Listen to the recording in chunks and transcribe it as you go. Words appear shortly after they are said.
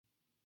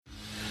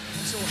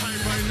so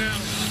hype right now.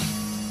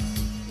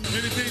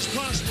 Anything's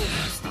possible.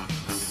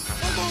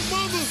 Oh, my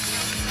mama.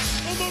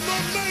 Oh, my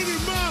mama made it,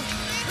 ma.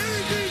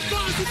 Anything's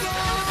possible.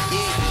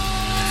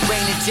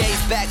 Rain and Jay's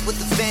back with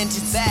the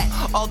vengeance.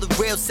 All the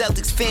real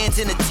Celtics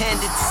fans in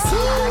attendance.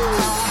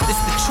 This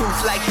the truth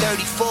like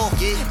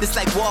 34. This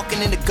like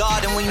walking in the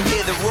garden when you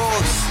hear the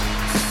roars.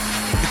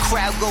 The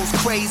crowd goes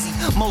crazy.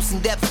 Most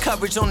in-depth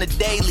coverage on the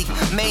daily.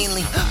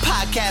 Mainly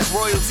podcast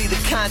royalty, the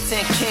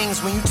content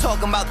kings. When you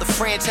talking about the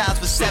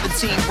franchise with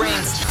 17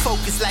 rings.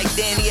 Focus like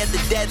Danny at the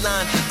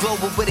deadline.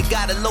 Global, but it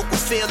got a local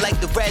feel like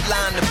the red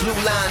line, the blue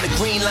line, the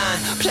green line.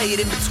 Play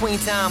it in between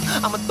time.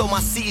 I'ma throw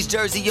my C's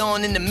jersey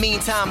on in the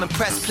meantime and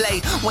press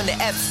play. When the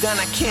F's done,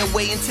 I can't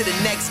wait until the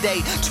next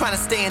day. Trying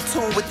to stay in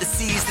tune with the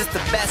C's, that's the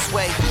best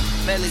way.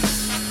 Melly.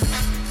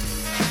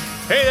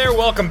 Hey there,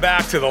 welcome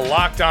back to the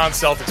Locked On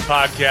Celtics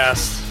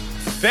podcast.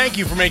 Thank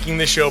you for making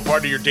this show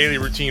part of your daily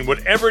routine.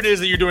 Whatever it is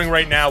that you're doing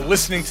right now,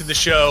 listening to the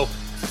show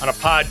on a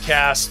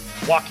podcast,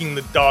 walking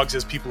the dogs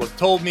as people have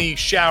told me,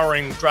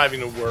 showering, driving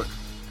to work,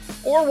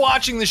 or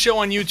watching the show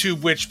on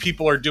YouTube, which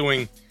people are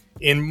doing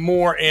in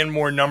more and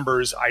more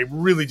numbers. I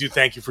really do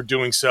thank you for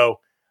doing so.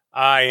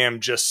 I am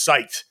just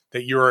psyched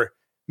that you're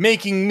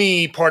making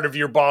me part of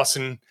your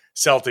Boston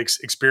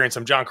Celtics experience.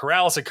 I'm John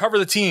Corrales. I cover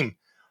the team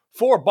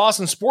for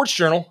Boston Sports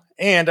Journal,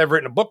 and I've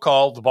written a book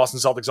called The Boston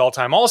Celtics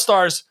All-Time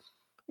All-Stars,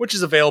 which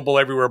is available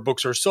everywhere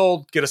books are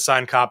sold. Get a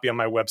signed copy on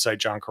my website,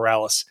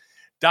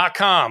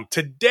 johncorrales.com.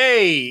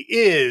 Today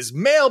is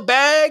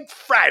Mailbag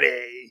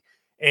Friday,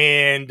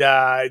 and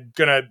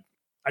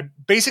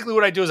basically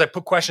what I do is I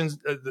put questions,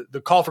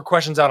 the call for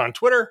questions out on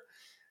Twitter.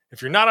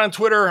 If you're not on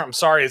Twitter, I'm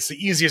sorry, it's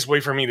the easiest way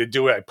for me to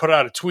do it. I put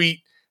out a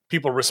tweet,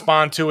 people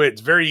respond to it.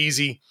 It's very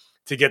easy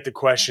to get the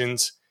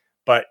questions,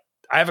 but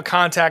I have a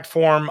contact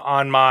form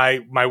on my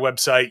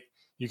website.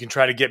 You can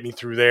try to get me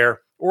through there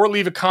or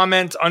leave a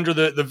comment under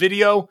the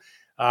video.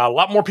 A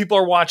lot more people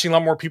are watching, a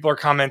lot more people are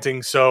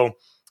commenting. So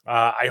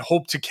I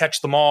hope to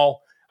catch them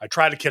all. I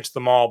try to catch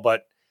them all,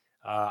 but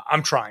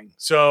I'm trying.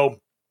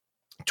 So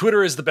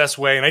Twitter is the best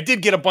way. And I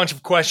did get a bunch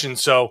of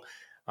questions, so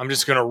I'm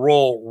just going to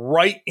roll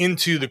right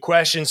into the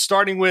questions,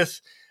 starting with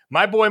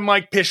my boy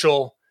Mike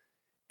Pischel.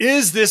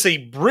 Is this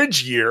a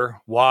bridge year?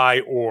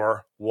 Why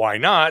or why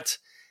not?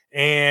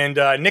 And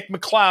Nick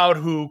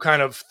McLeod, who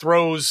kind of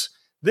throws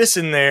this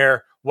in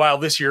there, while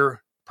this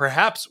year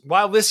perhaps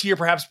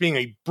being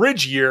a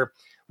bridge year,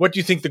 what do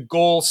you think the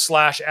goal /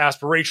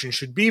 aspiration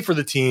should be for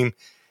the team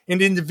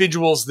and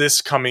individuals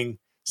this coming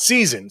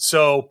season?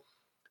 So,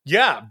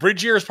 yeah,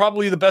 bridge year is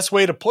probably the best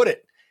way to put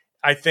it.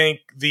 I think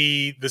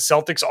the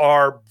Celtics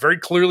are very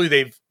clearly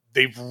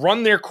they've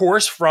run their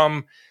course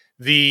from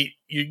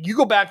you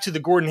go back to the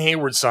Gordon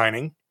Hayward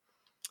signing,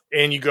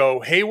 and you go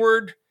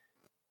Hayward,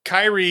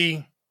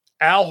 Kyrie,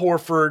 Al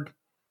Horford,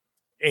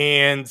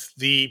 and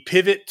the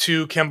pivot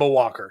to Kemba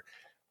Walker.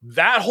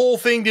 That whole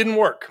thing didn't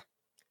work.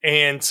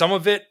 And some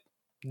of it,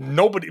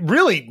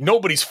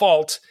 nobody's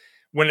fault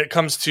when it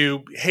comes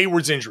to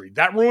Hayward's injury.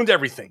 That ruined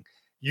everything.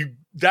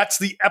 That's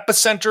the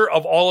epicenter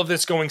of all of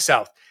this going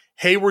south.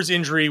 Hayward's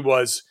injury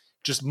was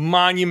just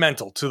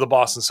monumental to the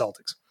Boston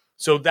Celtics.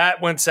 So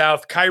that went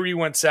south. Kyrie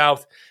went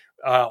south.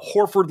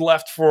 Horford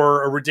left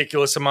for a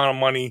ridiculous amount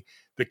of money.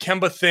 The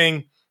Kemba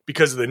thing,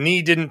 because of the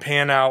knee, didn't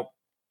pan out.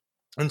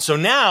 And so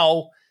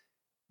now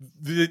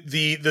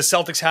the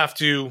Celtics have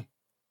to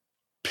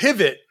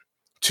pivot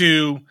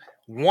to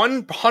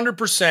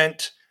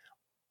 100%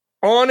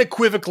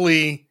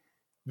 unequivocally,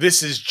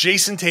 this is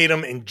Jason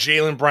Tatum and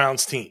Jaylen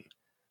Brown's team.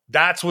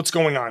 That's what's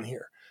going on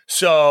here.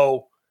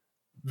 So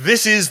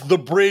this is the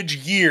bridge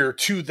year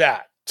to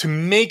that, to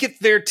make it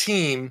their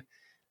team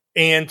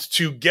and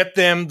to get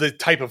them the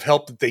type of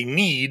help that they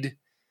need.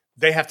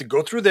 They have to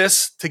go through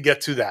this to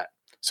get to that.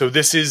 So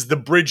this is the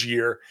bridge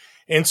year.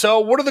 And so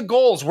what are the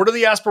goals? What are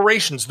the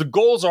aspirations? The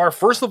goals are,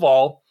 first of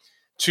all,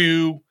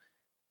 to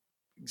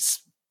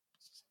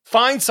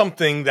find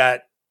something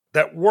that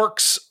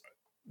works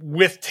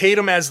with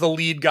Tatum as the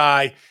lead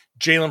guy,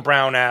 Jaylen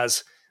Brown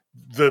as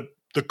the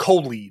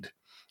co-lead,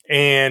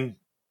 and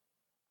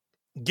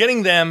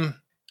getting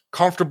them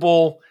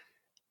comfortable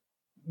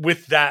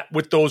with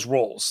those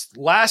roles.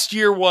 Last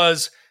year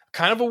was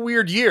kind of a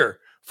weird year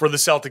for the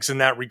Celtics in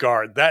that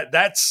regard.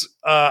 That's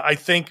I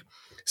think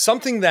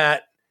something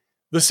that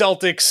the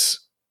Celtics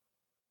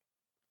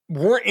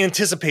weren't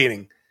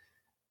anticipating.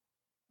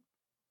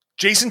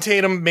 Jason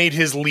Tatum made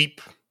his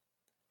leap,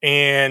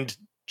 and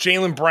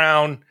Jaylen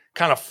Brown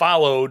kind of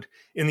followed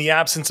in the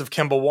absence of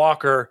Kemba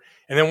Walker.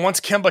 And then once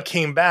Kemba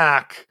came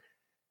back,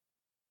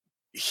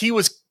 he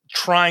was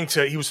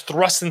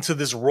thrust into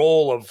this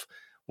role of,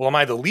 well, am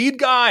I the lead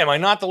guy? Am I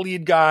not the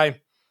lead guy?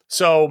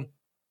 So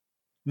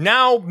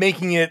now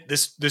making it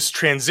this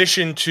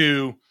transition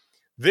to,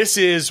 this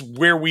is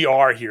where we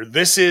are here.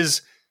 This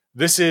is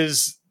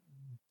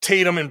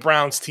Tatum and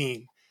Brown's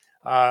team.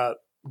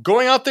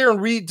 Going out there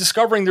and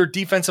rediscovering their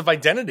defensive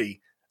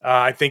identity.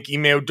 I think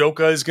Ime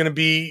Udoka is going to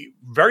be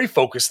very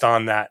focused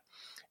on that.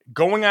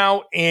 Going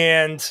out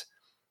and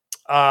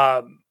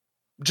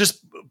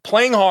just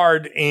playing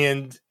hard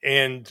and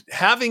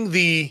having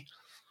the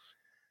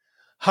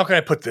how can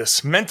I put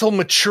this? Mental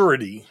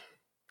maturity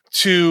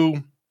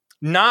to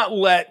not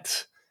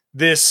let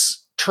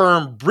this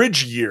term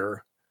bridge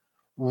year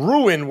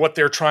ruin what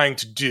they're trying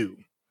to do.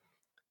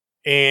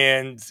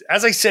 And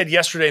as I said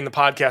yesterday in the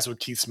podcast with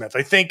Keith Smith,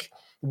 I think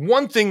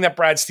one thing that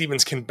Brad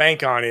Stevens can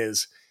bank on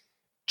is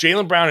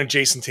Jaylen Brown and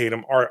Jason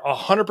Tatum are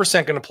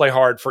 100% going to play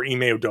hard for Ime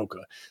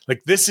Udoka.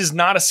 Like, this is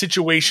not a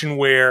situation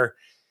where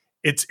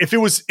if it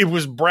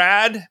was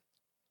Brad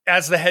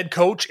as the head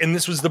coach and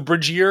this was the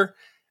bridge year,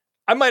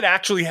 I might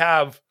actually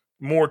have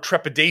more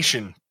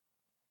trepidation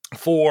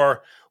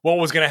for what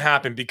was going to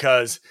happen,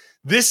 because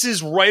this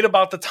is right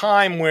about the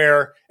time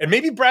where, and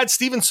maybe Brad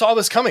Stevens saw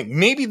this coming.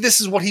 Maybe this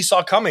is what he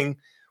saw coming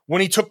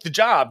when he took the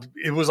job.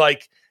 It was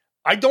like,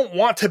 I don't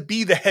want to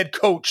be the head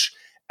coach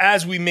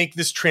as we make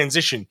this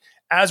transition,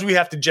 as we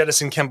have to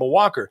jettison Kemba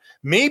Walker.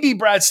 Maybe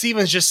Brad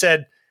Stevens just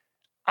said,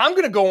 I'm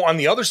going to go on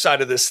the other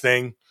side of this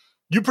thing.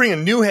 You bring a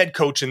new head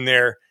coach in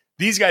there.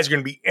 These guys are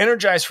going to be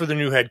energized for the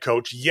new head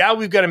coach. Yeah,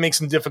 we've got to make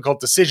some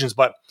difficult decisions,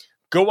 but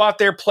go out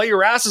there, play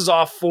your asses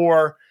off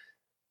for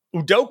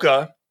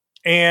Udoka,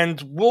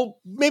 and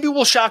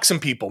we'll shock some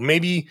people.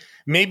 Maybe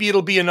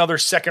it'll be another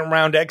second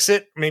round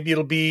exit. Maybe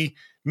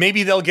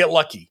they'll get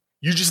lucky.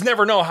 You just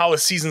never know how a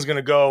season's going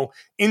to go,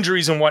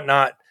 injuries and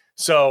whatnot.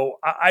 So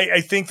I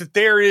think that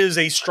there is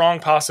a strong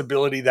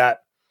possibility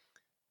that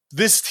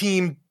this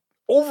team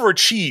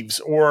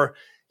overachieves, or,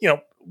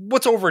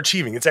 what's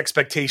overachieving? It's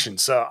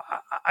expectations. So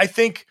I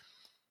think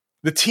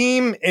the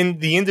team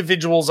and the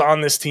individuals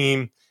on this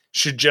team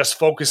should just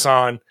focus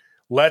on,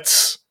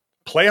 let's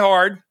play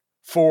hard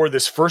for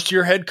this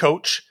first-year head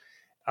coach.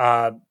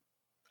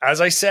 As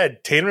I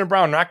said, Tatum and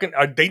Brown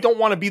they don't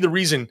want to be the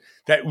reason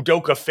that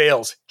Udoka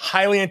fails.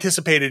 Highly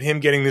anticipated him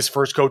getting this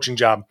first coaching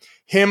job,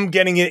 him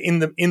getting it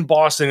in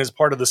Boston as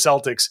part of the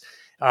Celtics.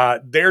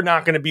 They're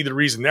not going to be the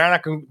reason. They're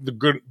not going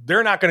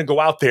to go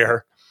out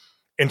there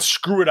and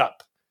screw it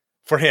up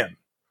for him.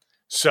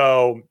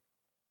 So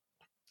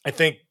I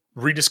think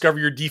rediscover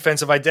your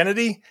defensive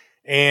identity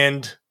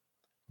and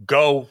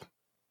go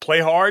play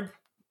hard,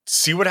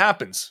 see what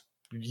happens.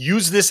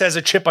 Use this as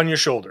a chip on your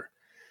shoulder.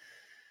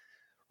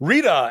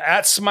 Rita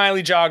at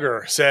Smiley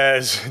Jogger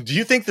says, do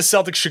you think the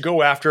Celtics should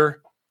go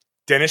after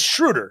Dennis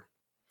Schroeder?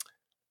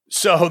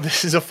 So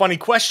this is a funny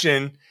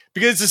question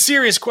because it's a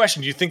serious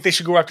question. Do you think they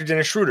should go after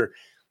Dennis Schroeder?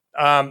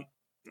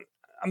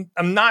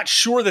 I'm not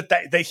sure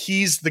that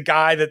he's the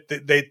guy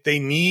that they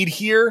need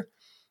here.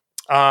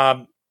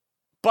 But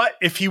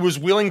if he was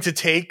willing to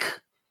take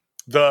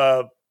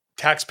the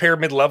taxpayer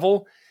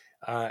mid-level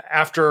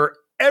after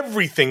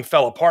everything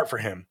fell apart for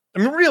him, I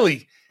mean,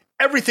 really,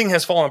 everything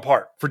has fallen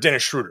apart for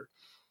Dennis Schroeder.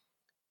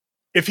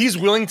 If he's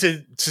willing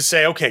to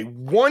say, okay,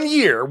 1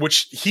 year,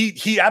 which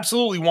he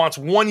absolutely wants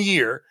 1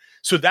 year,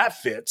 so that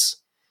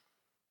fits.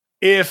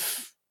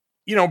 If,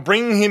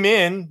 bringing him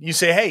in, you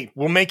say, hey,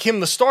 we'll make him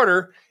the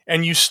starter,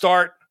 and you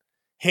start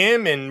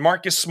him and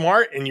Marcus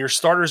Smart, and your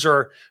starters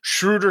are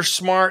Schroeder,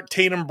 Smart,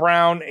 Tatum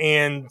Brown,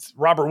 and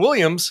Robert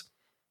Williams.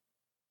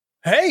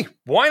 Hey,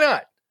 why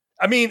not?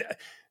 I mean,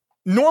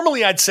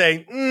 normally I'd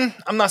say,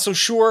 I'm not so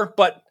sure,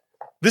 but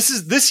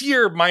this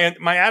year,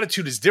 my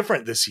attitude is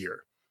different this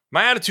year.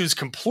 My attitude is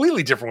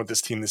completely different with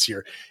this team this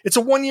year. It's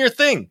a 1 year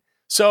thing.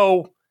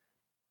 So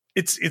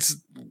it's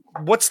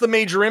what's the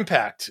major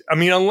impact? I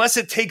mean, unless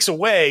it takes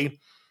away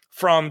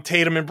from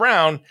Tatum and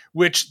Brown,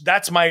 which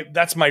that's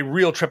my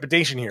real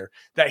trepidation here,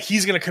 that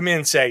he's going to come in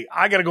and say,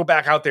 I got to go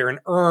back out there and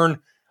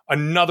earn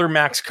another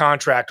max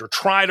contract, or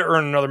try to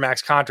earn another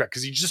max contract,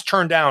 because he just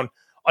turned down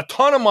a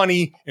ton of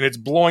money and it's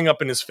blowing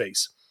up in his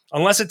face.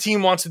 Unless a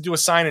team wants to do a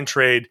sign and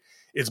trade,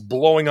 it's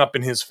blowing up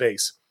in his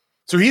face.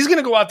 So he's going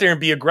to go out there and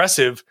be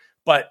aggressive,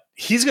 but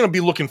he's going to be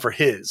looking for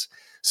his.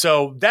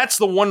 So that's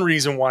the one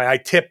reason why I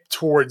tip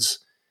towards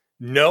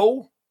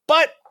no.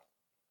 But,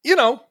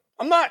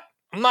 I'm not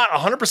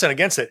 100%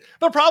 against it.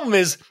 The problem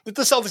is that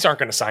the Celtics aren't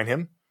going to sign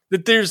him.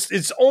 That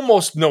it's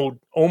almost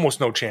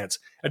no chance.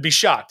 I'd be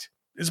shocked.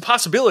 It's a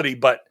possibility,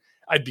 but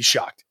I'd be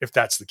shocked if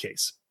that's the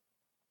case.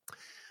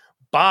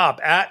 Bob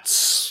at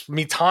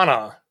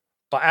Smetana,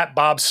 at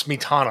Bob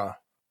Smetana.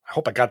 I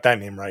hope I got that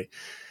name right.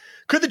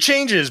 Could the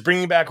changes,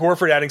 bringing back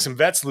Horford, adding some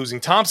vets, losing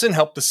Thompson,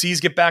 help the C's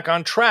get back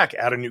on track,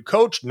 add a new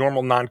coach,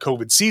 normal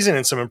non-COVID season,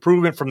 and some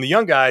improvement from the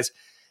young guys?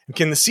 And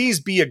can the C's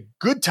be a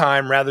good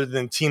time rather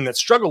than a team that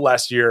struggled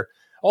last year?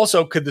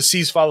 Also, could the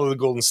C's follow the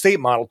Golden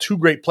State model? 2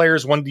 great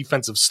players, 1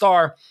 defensive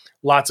star,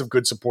 lots of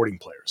good supporting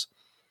players.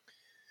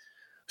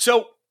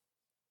 So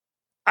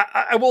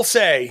I will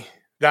say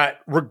that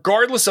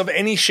regardless of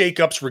any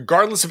shakeups,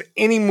 regardless of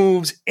any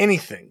moves,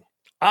 anything,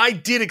 I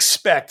did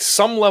expect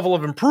some level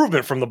of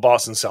improvement from the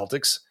Boston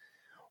Celtics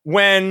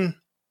when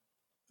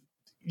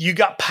you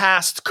got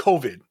past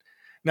COVID.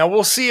 Now,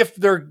 we'll see if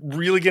they're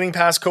really getting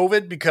past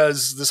COVID,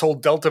 because this whole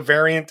Delta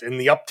variant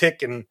and the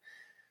uptick, and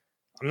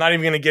I'm not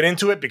even going to get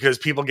into it because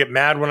people get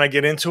mad when I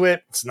get into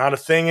it. It's not a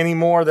thing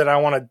anymore that I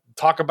want to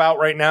talk about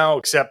right now,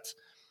 except,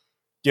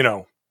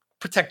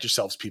 protect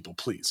yourselves, people,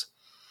 please.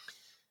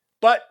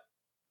 But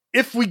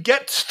if we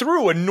get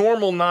through a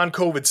normal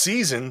non-COVID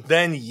season,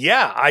 then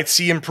yeah, I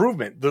see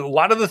improvement. A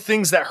lot of the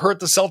things that hurt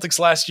the Celtics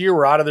last year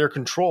were out of their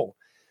control.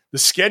 The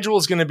schedule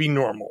is going to be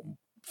normal.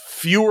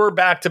 Fewer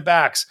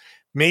back-to-backs,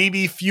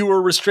 maybe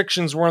fewer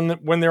restrictions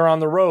when they're on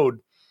the road.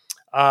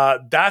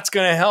 That's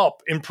going to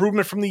help.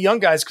 Improvement from the young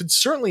guys could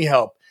certainly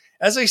help.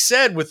 As I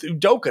said with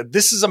Udoka,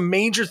 this is a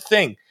major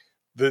thing.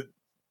 The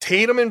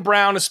Tatum and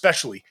Brown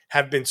especially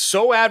have been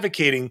so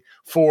advocating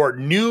for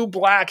new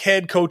black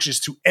head coaches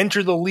to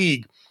enter the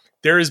league.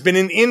 There has been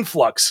an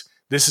influx.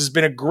 This has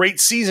been a great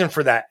season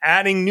for that,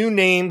 adding new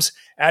names,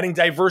 adding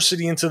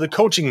diversity into the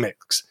coaching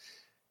mix.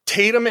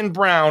 Tatum and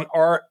Brown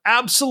are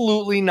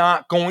absolutely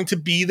not going to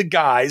be the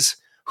guys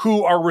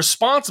who are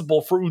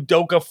responsible for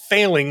Udoka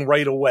failing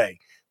right away.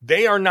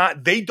 They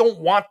don't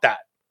want that.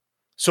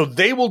 So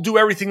they will do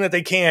everything that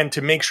they can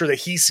to make sure that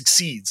he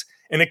succeeds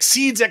and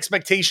exceeds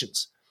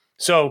expectations.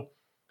 So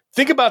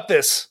think about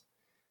this.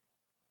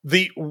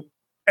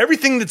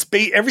 Everything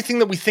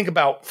that we think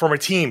about from a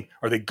team,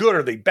 are they good?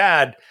 Are they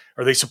bad?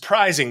 Are they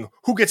surprising?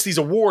 Who gets these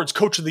awards,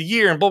 coach of the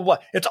year, and blah, blah,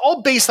 blah. It's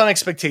all based on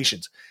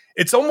expectations.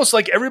 It's almost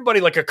like everybody,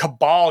 like a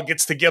cabal,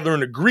 gets together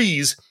and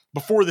agrees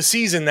before the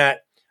season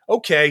that,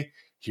 okay,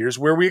 here's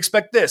where we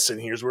expect this, and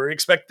here's where we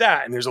expect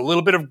that. And there's a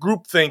little bit of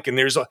groupthink, and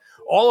there's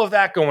all of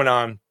that going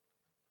on.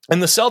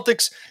 And the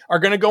Celtics are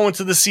going to go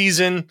into the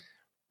season.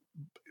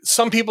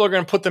 Some people are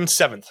going to put them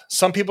 7th.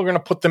 Some people are going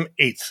to put them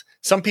 8th.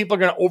 Some people are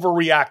going to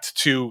overreact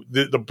to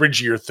the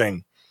bridge year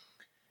thing.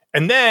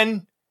 And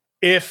then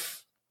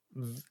if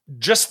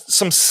just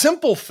some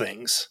simple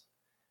things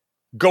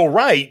go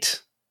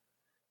right,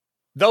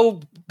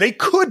 though they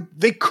could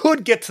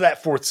get to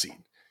that 4th seed.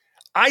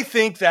 I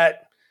think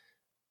that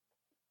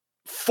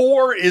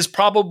 4 is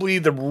probably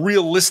the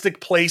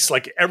realistic place.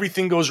 Like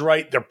everything goes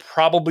right, they're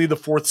probably the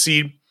 4th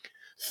seed.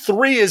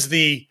 3 is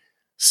the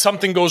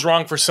something goes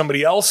wrong for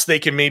somebody else, they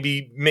can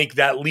maybe make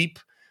that leap.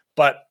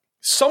 But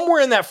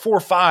somewhere in that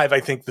 4-5, I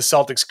think the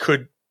Celtics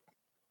could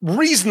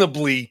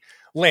reasonably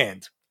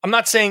land. I'm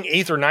not saying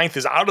 8th or 9th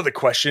is out of the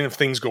question if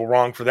things go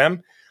wrong for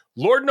them.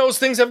 Lord knows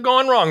things have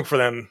gone wrong for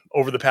them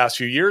over the past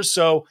few years,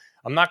 so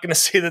I'm not going to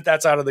say that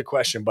that's out of the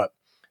question. But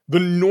the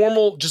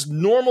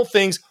normal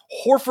things,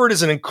 Horford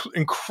is an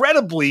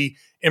incredibly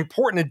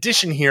important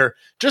addition here,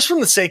 just from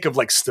the sake of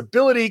like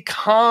stability,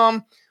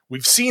 calm.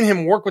 We've seen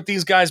him work with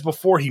these guys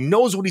before. He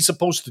knows what he's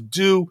supposed to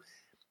do.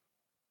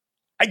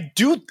 I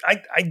do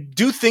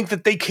think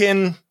that they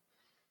can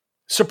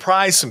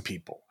surprise some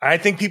people. I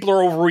think people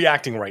are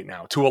overreacting right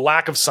now to a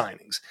lack of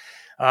signings.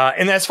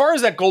 And as far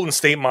as that Golden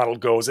State model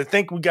goes, I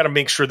think we got to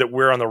make sure that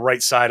we're on the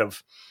right side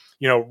of,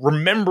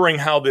 remembering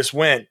how this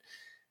went.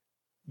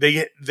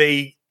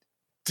 They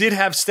did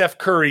have Steph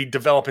Curry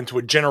develop into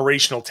a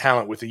generational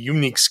talent with a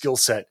unique skill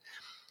set.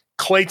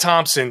 Klay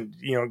Thompson,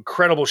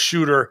 incredible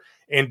shooter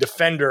and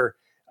defender.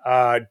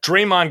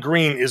 Draymond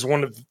Green is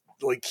one of,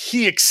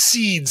 he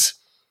exceeds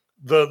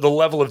the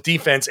level of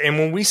defense. And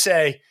when we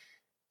say,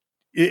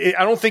 I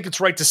don't think it's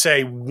right to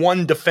say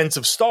one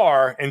defensive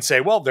star and say,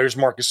 well, there's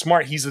Marcus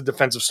Smart. He's the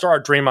defensive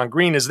star. Draymond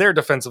Green is their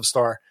defensive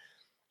star.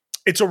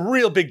 It's a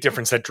real big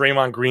difference that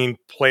Draymond Green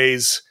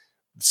plays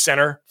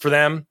center for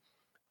them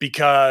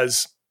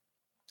because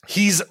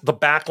he's the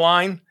back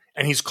line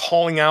and he's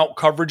calling out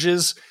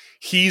coverages.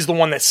 He's the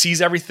one that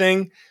sees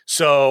everything.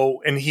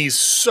 And he's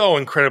so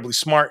incredibly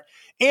smart.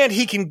 And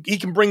he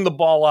can bring the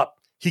ball up.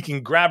 He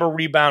can grab a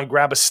rebound,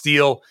 grab a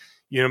steal,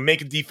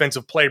 make a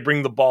defensive play,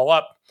 bring the ball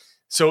up.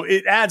 So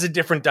it adds a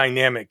different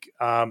dynamic.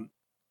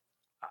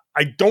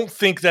 I don't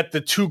think that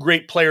the 2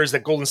 great players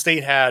that Golden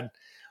State had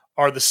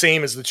are the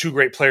same as the 2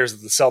 great players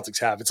that the Celtics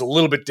have. It's a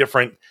little bit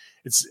different.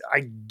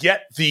 I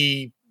get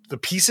the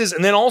pieces.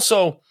 And then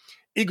also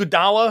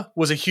Iguodala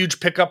was a huge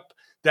pickup.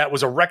 That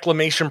was a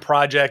reclamation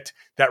project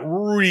that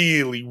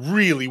really,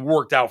 really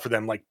worked out for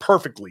them,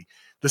 perfectly.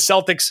 The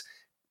Celtics,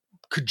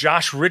 could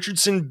Josh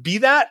Richardson be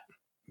that?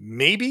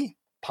 Maybe,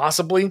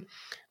 possibly.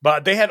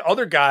 But they had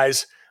other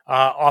guys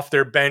off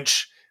their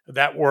bench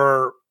that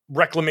were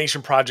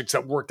reclamation projects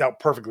that worked out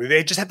perfectly.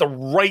 They just had the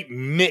right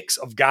mix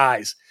of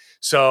guys.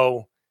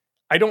 So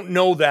I don't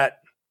know that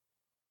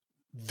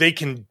they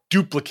can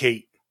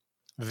duplicate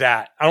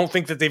that. I don't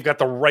think that they've got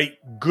the right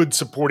good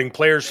supporting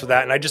players for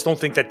that. And I just don't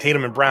think that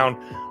Tatum and Brown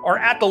are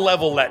at the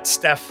level that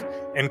Steph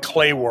and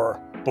Klay were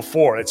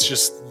before. It's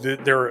just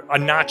they're a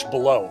notch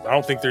below. I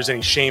don't think there's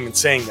any shame in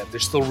saying that. They're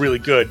still really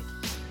good.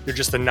 They're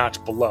just a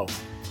notch below.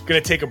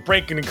 Going to take a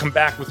break and come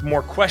back with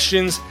more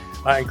questions,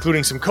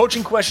 including some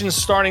coaching questions,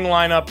 starting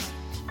lineup,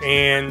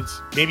 and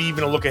maybe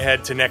even a look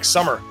ahead to next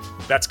summer.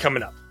 That's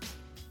coming up.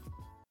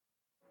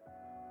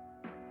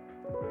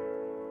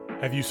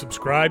 Have you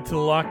subscribed to the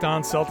Locked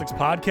On Celtics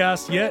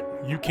podcast yet?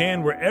 You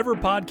can wherever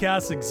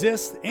podcasts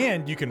exist,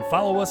 and you can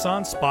follow us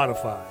on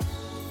Spotify.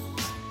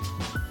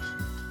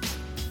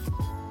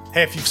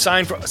 Hey, if you've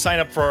signed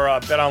up for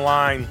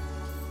BetOnline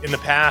in the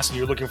past and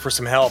you're looking for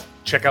some help,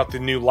 check out the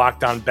new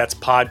Locked On Bets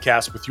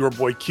podcast with your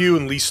boy Q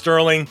and Lee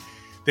Sterling.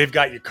 They've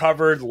got you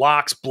covered.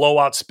 Locks,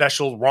 blowout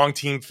special, wrong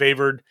team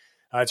favored.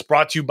 It's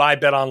brought to you by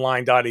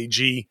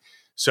BetOnline.ag.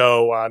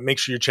 So make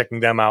sure you're checking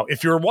them out.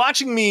 If you're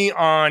watching me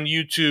on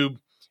YouTube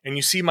and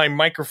you see my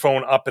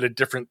microphone up at a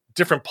different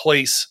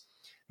place,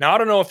 now I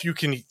don't know if you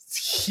can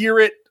hear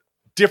it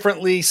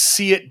differently,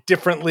 see it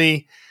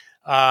differently,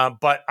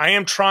 but I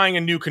am trying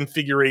a new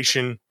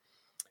configuration.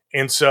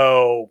 And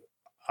so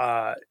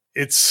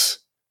it's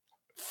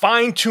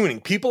fine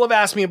tuning. People have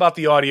asked me about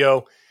the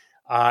audio.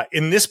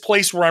 In this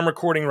place where I'm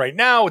recording right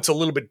now, it's a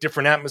little bit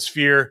different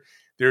atmosphere.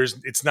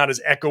 It's not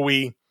as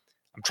echoey.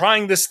 I'm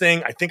trying this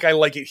thing. I think I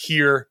like it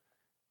here.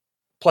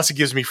 Plus, it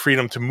gives me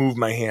freedom to move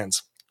my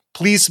hands.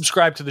 Please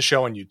subscribe to the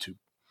show on YouTube.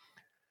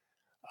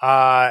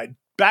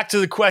 Back to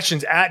the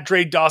questions. At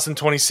Dre Dawson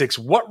 26.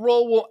 What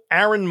role will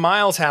Aaron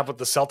Miles have with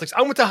the Celtics?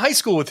 I went to high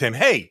school with him.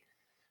 Hey,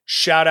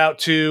 shout out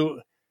to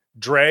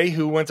Dre,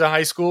 who went to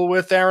high school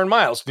with Aaron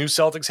Miles, new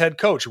Celtics head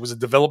coach. He was a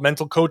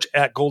developmental coach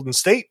at Golden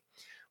State.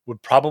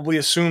 Would probably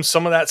assume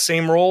some of that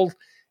same role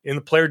in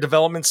the player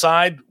development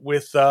side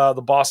with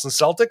the Boston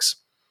Celtics.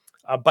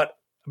 But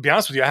to be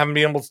honest with you, I haven't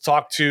been able to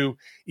talk to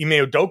Ime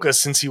Udoka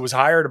since he was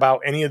hired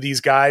about any of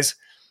these guys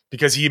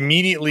because he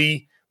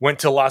immediately went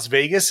to Las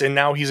Vegas and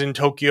now he's in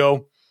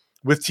Tokyo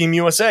with Team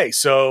USA.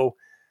 So,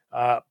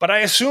 but I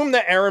assume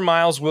that Aaron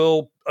Miles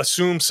will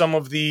assume some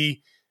of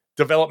the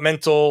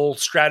developmental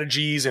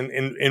strategies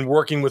and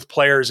working with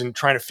players and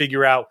trying to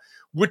figure out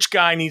which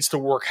guy needs to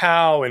work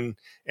how and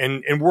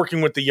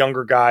working with the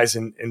younger guys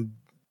and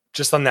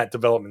just on that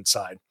development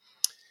side.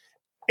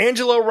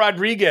 Angelo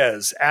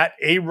Rodriguez at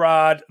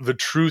A-Rod The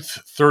Truth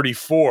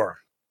 34.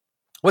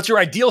 What's your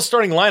ideal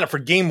starting lineup for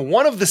game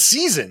 1 of the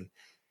season?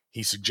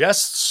 He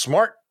suggests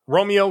Smart,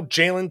 Romeo,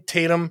 Jalen,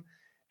 Tatum,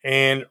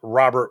 and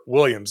Robert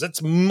Williams.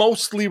 That's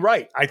mostly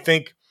right. I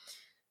think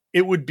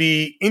it would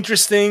be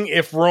interesting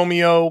if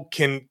Romeo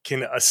can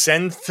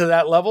ascend to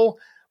that level.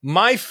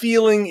 My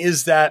feeling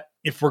is that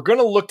if we're going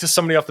to look to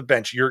somebody off the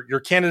bench, your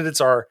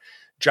candidates are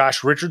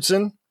Josh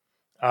Richardson.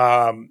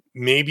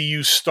 Maybe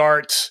you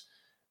start,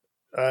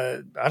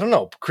 I don't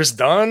know, Chris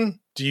Dunn.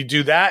 Do you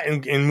do that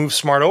and move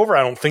Smart over?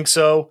 I don't think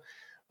so.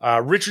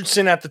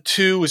 Richardson at the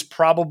 2 is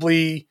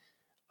probably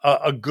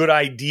a good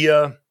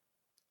idea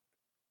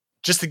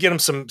just to get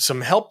him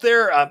some help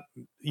there.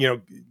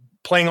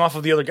 Playing off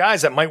of the other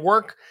guys, that might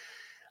work.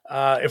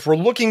 If we're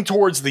looking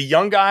towards the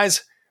young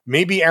guys,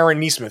 maybe Aaron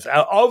Nesmith.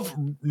 Of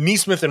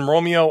Nesmith and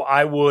Romeo,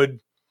 I would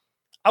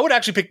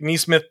actually pick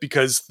Nesmith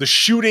because the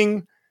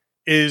shooting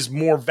is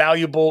more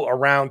valuable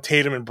around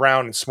Tatum and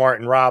Brown and Smart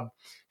and Rob.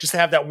 Just to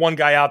have that one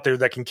guy out there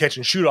that can catch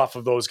and shoot off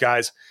of those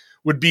guys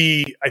would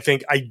be, I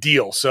think,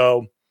 ideal.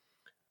 So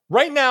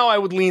right now I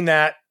would lean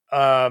that.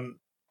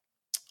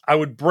 I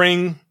would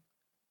bring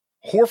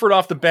Horford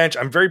off the bench.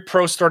 I'm very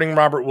pro starting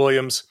Robert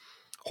Williams.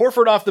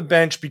 Horford off the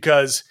bench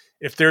because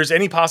if there's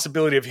any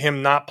possibility of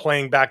him not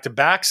playing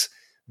back-to-backs,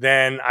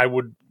 then I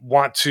would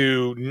want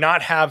to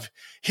not have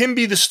him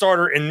be the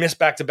starter and miss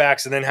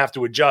back-to-backs and then have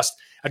to adjust.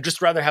 I'd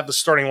just rather have the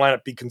starting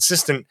lineup be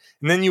consistent,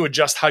 and then you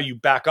adjust how you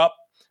back up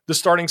the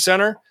starting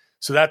center.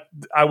 So that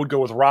I would go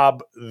with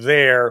Rob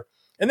there.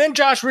 And then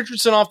Josh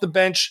Richardson off the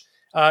bench,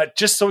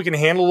 just so he can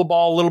handle the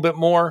ball a little bit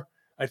more,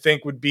 I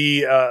think would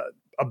be a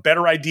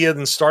better idea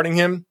than starting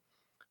him.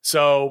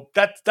 So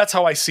that's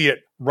how I see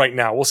it right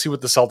now. We'll see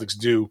what the Celtics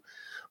do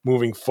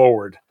moving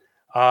forward.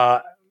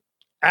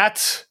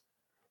 At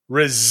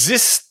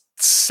Resist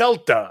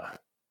Celta,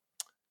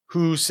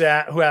 who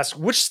asked,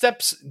 which next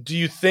steps do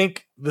you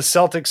think the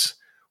Celtics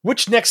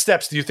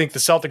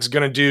are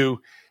going to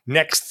do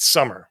next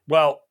summer?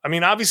 Well, I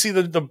mean, obviously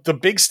the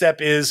big step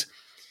is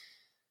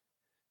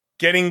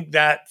getting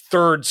that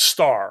third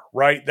star,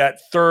 right? That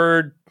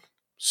third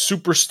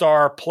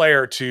superstar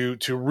player to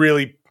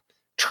really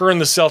turn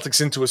the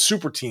Celtics into a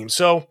super team.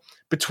 So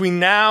between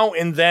now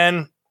and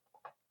then,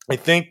 I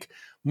think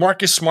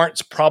Marcus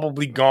Smart's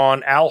probably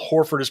gone. Al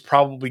Horford is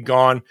probably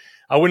gone.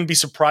 I wouldn't be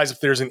surprised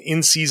if there's an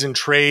in-season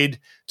trade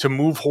to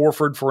move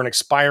Horford for an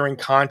expiring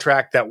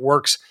contract that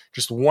works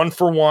just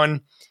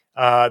 1-for-1.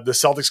 The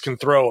Celtics can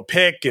throw a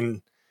pick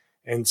and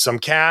some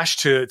cash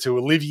to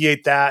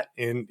alleviate that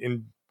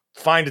and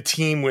find a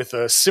team with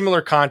a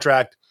similar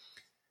contract.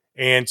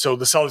 And so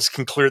the Celtics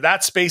can clear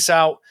that space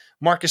out.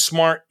 Marcus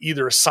Smart,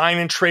 either a sign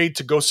and trade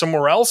to go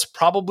somewhere else,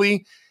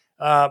 probably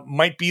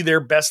might be their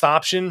best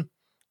option.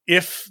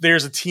 If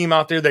there's a team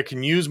out there that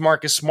can use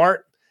Marcus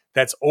Smart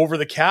that's over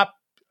the cap,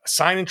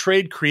 sign and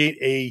trade,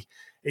 create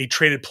a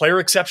traded player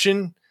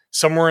exception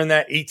somewhere in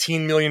that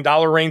 $18 million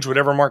range,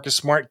 whatever Marcus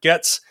Smart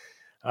gets.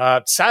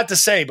 Sad to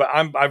say, but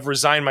I've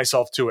resigned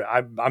myself to it.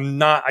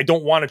 I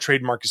don't want to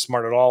trade Marcus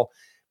Smart at all.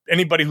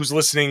 Anybody who's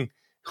listening,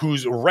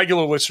 who's a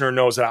regular listener,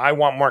 knows that I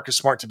want Marcus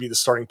Smart to be the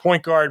starting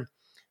point guard.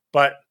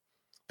 But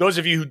those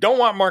of you who don't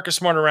want Marcus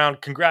Smart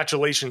around,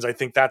 congratulations. I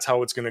think that's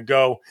how it's going to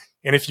go.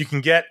 And if you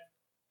can get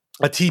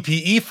a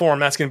TPE for him,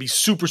 that's going to be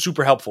super,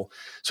 super helpful.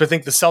 So I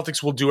think the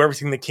Celtics will do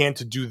everything they can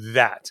to do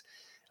that.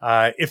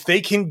 If they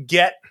can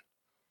get,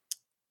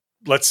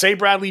 let's say,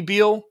 Bradley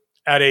Beal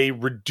at a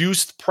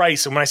reduced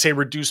price, and when I say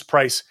reduced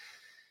price,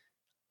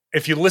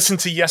 if you listen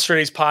to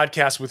yesterday's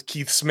podcast with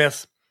Keith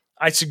Smith,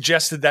 I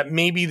suggested that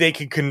maybe they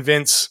could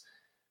convince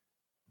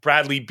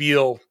Bradley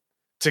Beal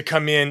to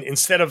come in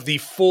instead of the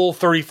full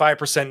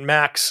 35%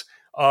 max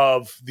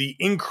of the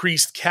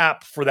increased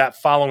cap for that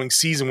following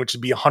season, which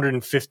would be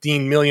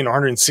 115 million,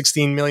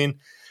 116 million,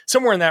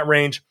 somewhere in that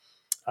range.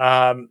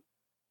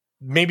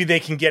 Maybe they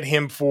can get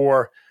him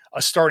for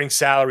a starting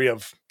salary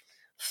of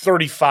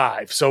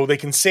 35. So they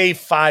can save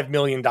 $5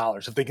 million.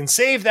 If they can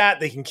save that,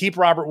 they can keep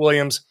Robert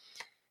Williams.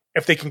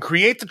 If they can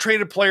create the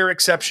traded player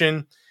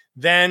exception,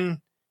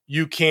 then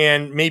you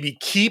can maybe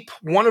keep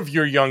one of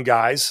your young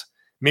guys.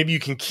 Maybe you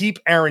can keep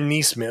Aaron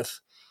Nesmith.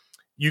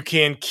 You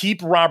can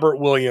keep Robert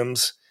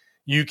Williams.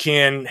 You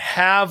can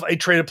have a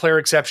traded player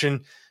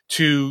exception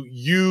to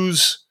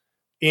use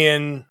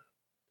in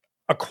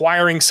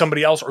acquiring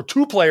somebody else or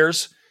two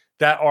players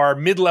that are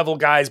mid-level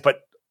guys,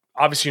 but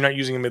obviously you're not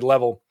using a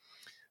mid-level.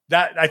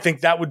 I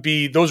think those would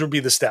be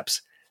the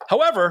steps.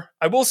 However,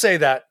 I will say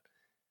that,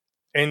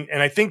 and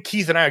I think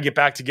Keith and I will get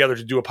back together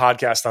to do a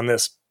podcast on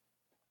this.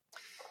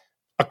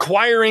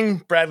 Acquiring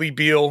Bradley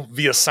Beal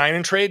via sign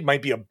and trade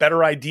might be a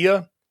better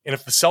idea. And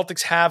if the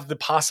Celtics have the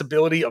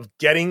possibility of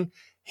getting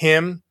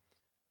him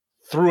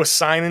through a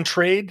sign and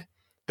trade,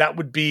 that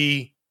would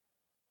be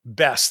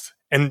best.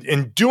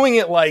 And doing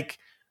it like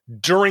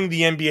during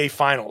the NBA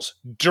Finals,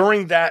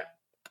 during that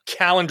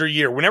calendar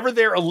year, whenever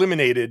they're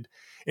eliminated,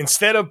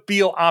 instead of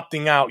Beal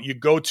opting out, you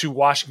go to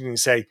Washington and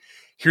say,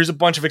 here's a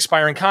bunch of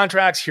expiring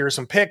contracts. Here are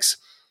some picks.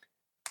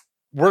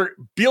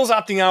 Beal's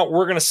opting out.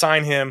 We're going to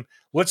sign him.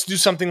 Let's do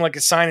something like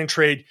a sign and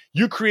trade.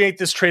 You create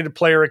this traded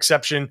player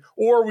exception,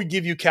 or we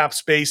give you cap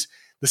space.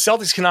 The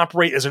Celtics can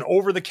operate as an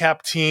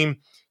over-the-cap team.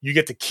 You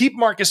get to keep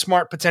Marcus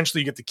Smart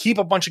potentially. You get to keep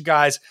a bunch of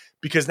guys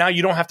because now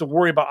you don't have to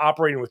worry about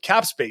operating with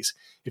cap space.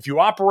 If you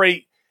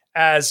operate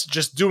as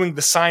just doing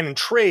the sign and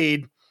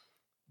trade,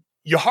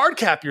 you hard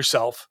cap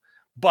yourself,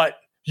 but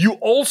you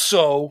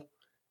also,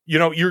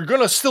 you're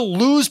going to still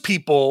lose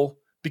people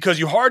because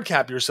you hard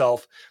cap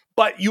yourself,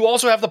 but you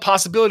also have the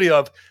possibility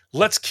of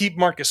let's keep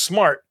Marcus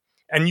Smart.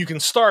 And you can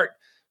start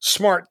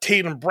Smart,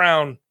 Tatum,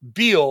 Brown,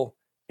 Beal,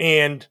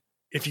 and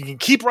if you can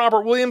keep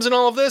Robert Williams in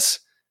all of this,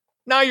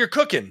 now you're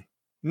cooking.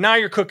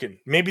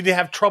 Maybe they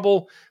have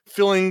trouble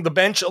filling the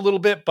bench a little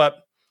bit,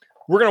 but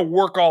we're going to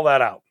work all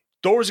that out.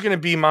 Those are going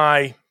to be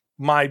my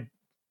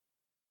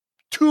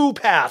two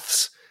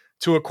paths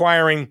to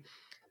acquiring,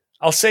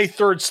 I'll say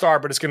third star,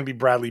 but it's going to be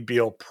Bradley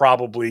Beal,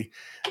 probably.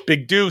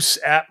 Big Deuce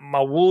at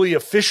Mawuli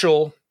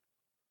Official.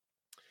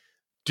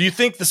 Do you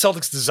think the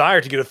Celtics' desire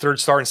to get a third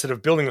star instead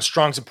of building a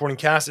strong supporting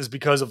cast is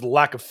because of the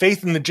lack of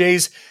faith in the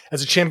Jays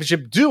as a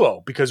championship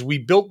duo? Because we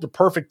built the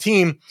perfect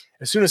team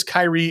as soon as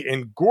Kyrie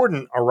and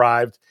Gordon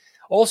arrived.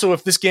 Also,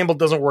 if this gamble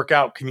doesn't work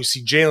out, can you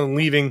see Jalen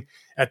leaving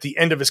at the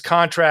end of his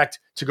contract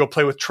to go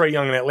play with Trae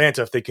Young in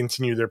Atlanta if they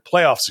continue their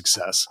playoff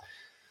success?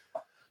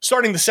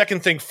 Starting the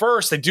second thing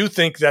first, I do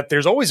think that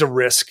there's always a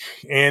risk,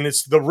 and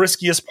it's the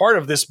riskiest part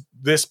of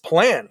this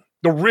plan.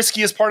 The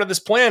riskiest part of this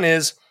plan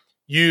is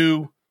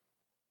you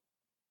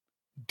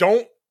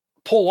don't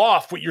pull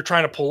off what you're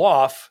trying to pull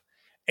off,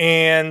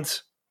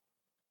 and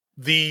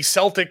the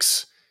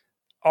Celtics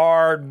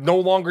are no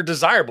longer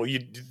desirable.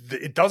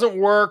 It doesn't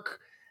work.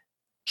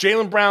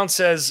 Jaylen Brown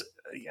says,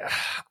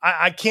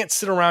 I can't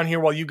sit around here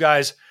while you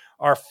guys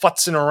are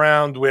futzing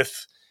around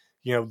with,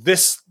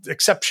 this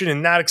exception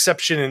and that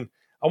exception, and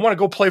I want to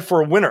go play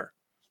for a winner.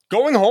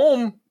 Going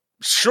home,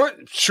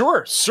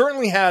 sure,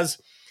 certainly has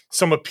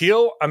some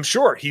appeal. I'm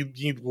sure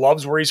he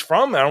loves where he's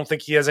from. I don't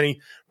think he has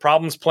any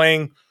problems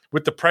playing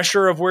with the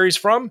pressure of where he's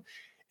from.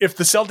 If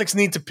the Celtics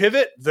need to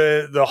pivot,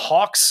 the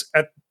Hawks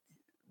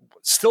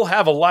still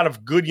have a lot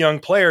of good young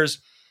players.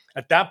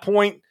 At that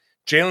point,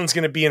 Jalen's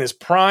going to be in his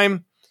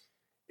prime.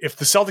 If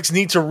the Celtics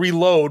need to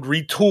reload,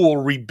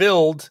 retool,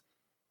 rebuild,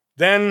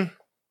 then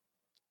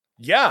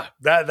yeah,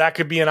 that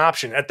could be an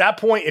option. At that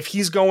point, if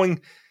he's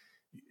going,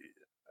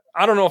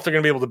 I don't know if they're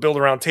going to be able to build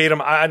around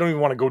Tatum. I don't even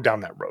want to go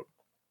down that road.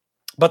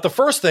 But the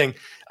first thing,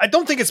 I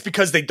don't think it's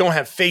because they don't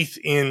have faith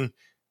in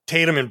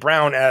Tatum and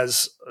Brown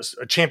as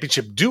a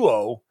championship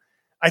duo.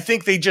 I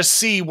think they just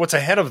see what's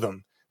ahead of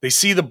them. They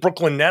see the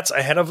Brooklyn Nets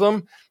ahead of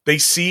them. They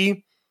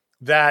see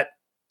that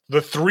the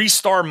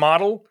 3-star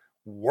model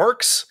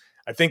works.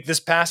 I think this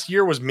past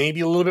year was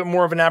maybe a little bit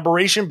more of an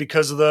aberration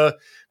because of the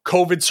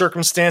COVID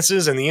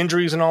circumstances and the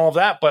injuries and all of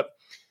that. But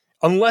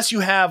unless you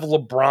have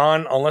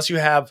LeBron, unless you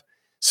have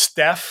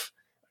Steph,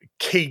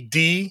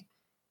 KD,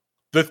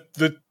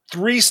 the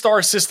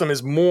 3-star system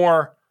is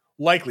more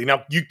likely.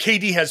 Now,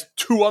 KD has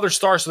 2 other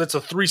stars, so that's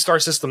a 3-star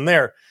system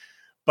there.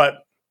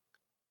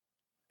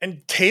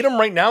 And Tatum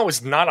right now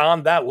is not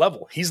on that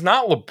level. He's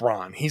not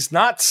LeBron. He's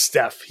not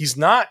Steph. He's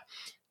not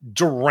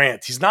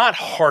Durant. He's not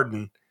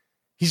Harden.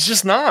 He's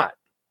just not.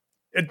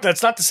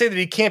 That's not to say that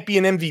he can't be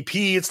an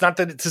MVP. It's not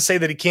to say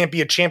that he can't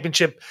be a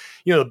championship,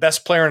 the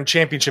best player on a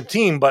championship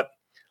team. But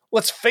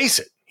let's face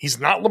it, he's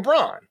not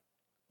LeBron.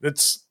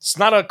 It's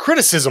not a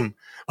criticism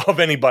of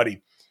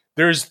anybody.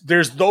 There's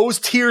those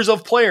tiers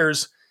of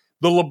players,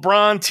 the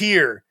LeBron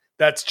tier,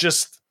 that's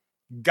just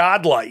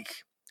godlike.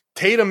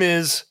 Tatum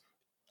is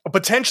a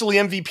potentially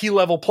MVP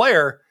level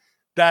player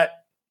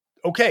that,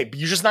 okay, but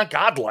you're just not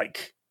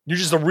godlike. You're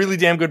just a really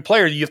damn good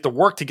player. You have to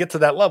work to get to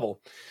that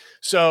level.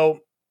 So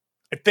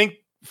I think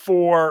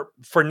for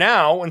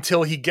now,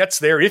 until he gets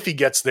there, if he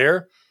gets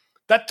there,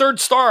 that third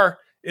star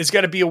is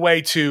going to be a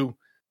way to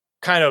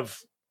kind of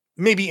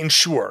maybe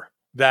ensure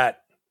that,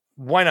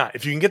 why not?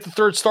 If you can get the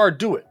third star,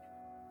 do it.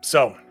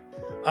 So,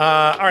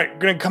 all right, we're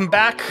going to come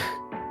back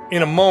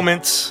in a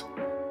moment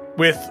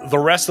with the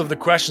rest of the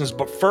questions.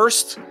 But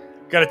first,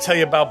 got to tell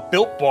you about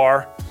Built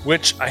Bar,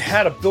 which I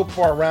had a Built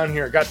Bar around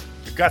here.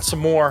 Got some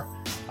more.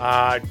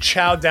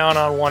 Chowed down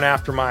on one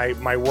after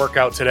my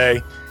workout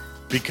today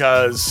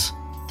because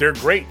they're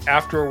great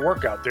after a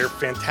workout. They're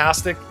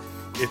fantastic.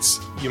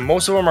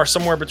 Most of them are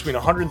somewhere between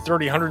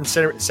 130,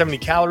 170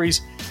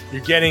 calories.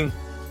 You're getting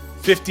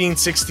 15,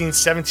 16,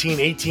 17,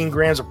 18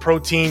 grams of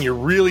protein. You're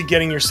really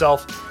getting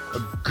yourself a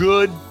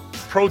good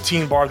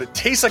protein bar that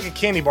tastes like a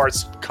candy bar.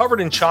 It's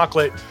covered in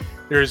chocolate.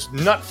 There's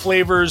nut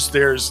flavors.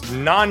 There's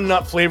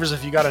non-nut flavors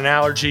if you got an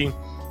allergy.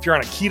 If you're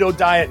on a keto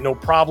diet, no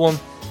problem.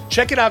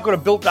 Check it out. Go to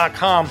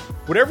Built.com.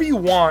 Whatever you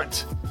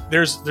want,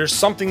 there's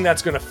something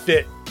that's going to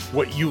fit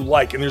what you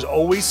like. And there's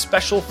always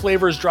special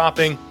flavors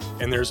dropping.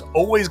 And there's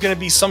always going to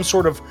be some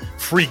sort of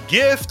free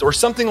gift or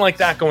something like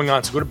that going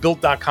on. So go to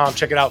Built.com.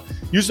 Check it out.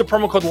 Use the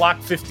promo code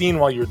LOCK15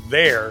 while you're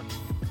there.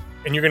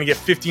 And you're going to get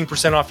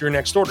 15% off your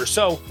next order.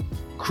 So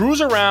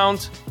cruise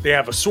around. They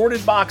have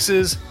assorted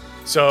boxes.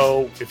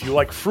 So if you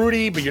like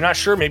fruity, but you're not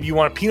sure, maybe you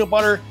want a peanut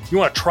butter, you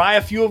want to try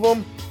a few of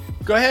them,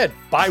 go ahead.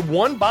 Buy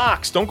one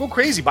box. Don't go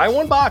crazy. Buy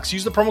one box.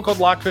 Use the promo code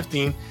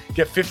LOCK15.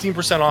 Get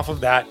 15% off of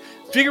that.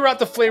 Figure out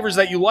the flavors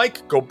that you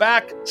like. Go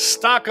back.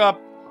 Stock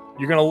up.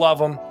 You're going to love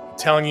them. I'm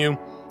telling you.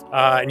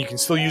 And you can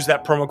still use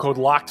that promo code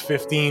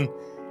LOCKed15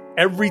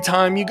 every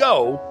time you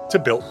go to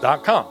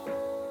Built.com.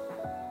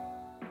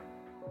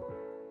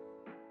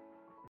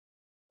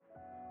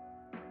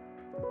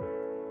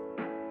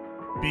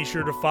 Be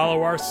sure to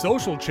follow our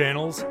social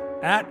channels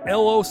at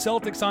LO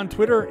Celtics on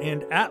Twitter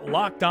and at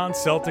Locked On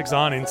Celtics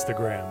on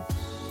Instagram.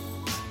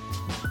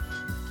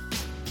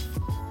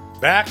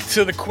 Back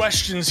to the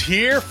questions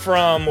here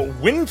from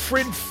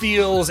Winfred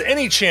Fields.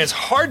 Any chance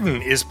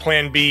Harden is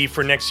plan B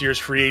for next year's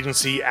free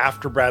agency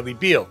after Bradley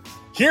Beal?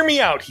 Hear me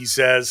out, he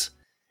says.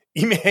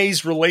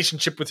 Ime's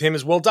relationship with him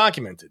is well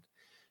documented.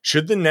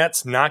 Should the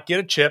Nets not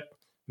get a chip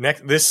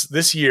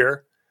this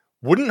year,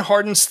 wouldn't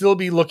Harden still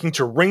be looking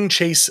to ring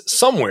chase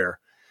somewhere?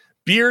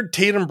 Beard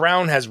Tatum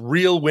Brown has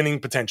real winning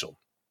potential.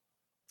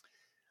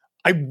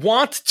 I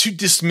want to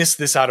dismiss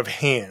this out of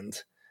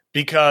hand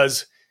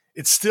because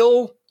it's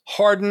still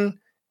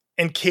Harden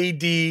and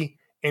KD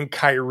and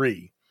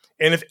Kyrie.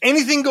 And if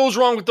anything goes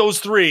wrong with those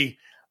three,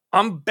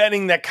 I'm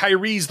betting that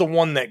Kyrie's the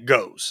one that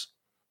goes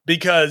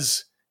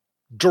because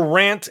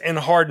Durant and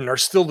Harden are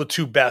still the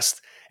two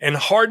best. And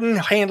Harden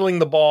handling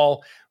the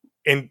ball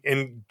and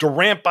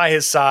Durant by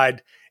his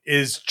side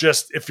is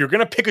just, if you're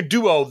going to pick a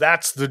duo,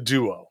 that's the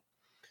duo.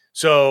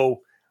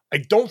 So I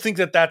don't think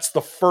that that's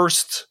the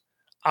first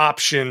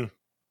option,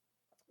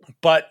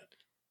 but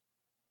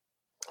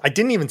I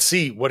didn't even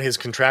see what his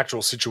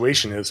contractual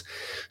situation is.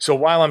 So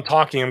while I'm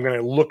talking, I'm going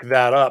to look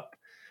that up.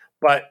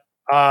 But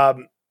I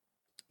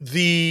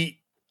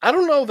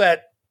don't know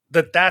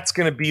that's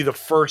going to be the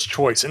first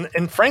choice.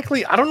 And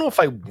frankly, I don't know if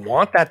I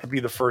want that to be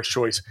the first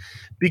choice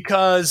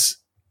because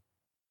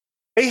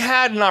they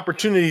had an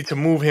opportunity to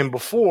move him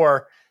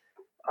before.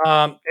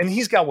 And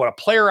he's got a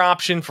player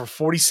option for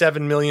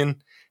 $47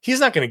 million. He's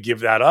not going to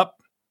give that up.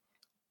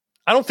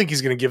 I don't think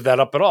he's going to give that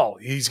up at all.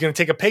 He's going to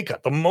take a pay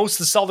cut. The most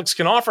the Celtics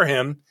can offer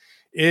him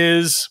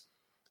is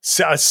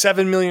a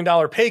 $7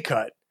 million pay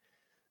cut.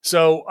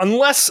 So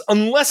unless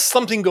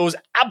something goes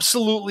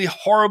absolutely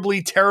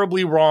horribly,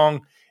 terribly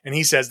wrong, and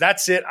he says,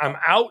 that's it, I'm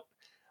out,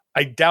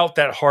 I doubt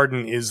that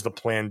Harden is the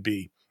plan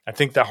B. I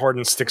think that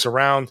Harden sticks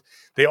around.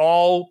 They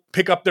all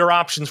pick up their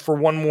options for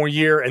one more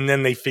year, and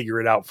then they figure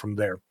it out from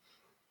there.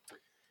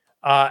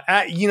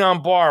 At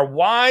Yenon Bar,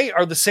 why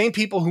are the same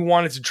people who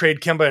wanted to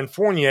trade Kemba and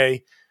Fournier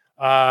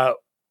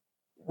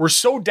were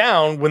so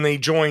down when they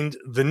joined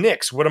the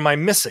Knicks? What am I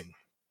missing?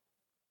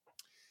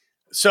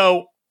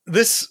 So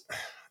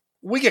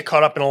we get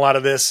caught up in a lot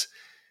of this.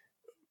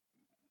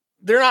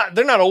 They're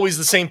not always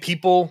the same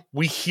people.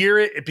 We hear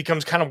it. It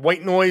becomes kind of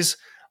white noise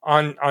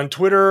on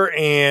Twitter,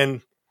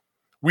 and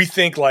we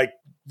think like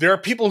there are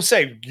people who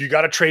say you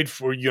got to trade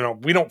for,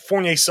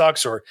 Fournier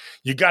sucks, or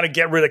you got to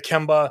get rid of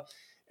Kemba,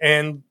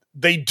 and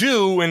they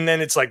do, and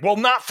then it's like, well,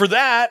 not for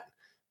that.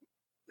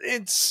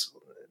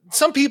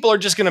 Some people are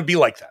just going to be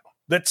like that.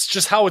 That's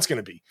just how it's going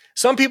to be.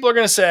 Some people are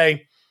going to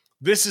say,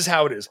 this is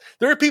how it is.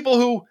 There are people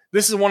who,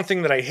 this is one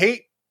thing that I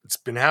hate. It's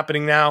been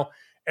happening now.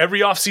 Every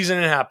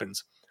offseason it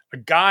happens. A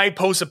guy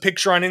posts a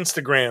picture on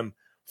Instagram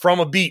from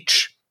a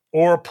beach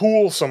or a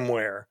pool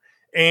somewhere,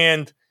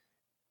 and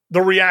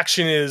the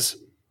reaction is,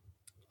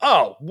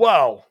 oh,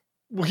 well,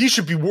 he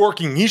should be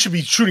working. He should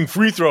be shooting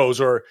free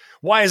throws, or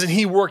why isn't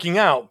he working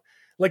out?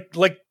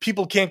 Like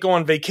people can't go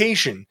on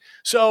vacation.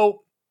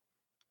 So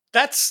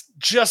that's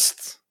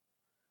just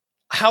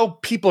how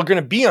people are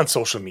going to be on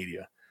social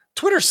media.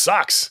 Twitter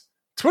sucks.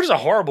 Twitter's a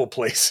horrible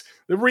place.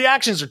 The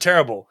reactions are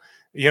terrible.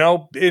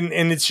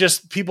 and it's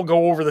just people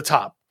go over the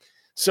top.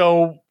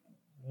 So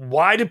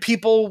why do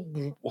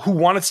people who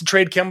wanted to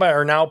trade Kemba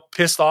are now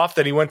pissed off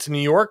that he went to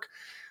New York?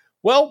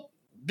 Well,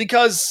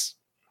 because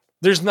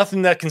there's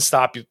nothing that can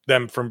stop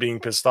them from being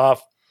pissed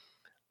off.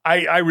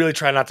 I really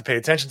try not to pay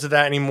attention to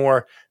that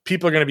anymore.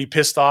 People are going to be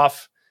pissed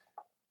off,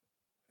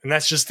 and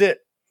that's just it.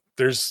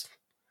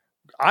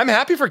 I'm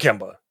happy for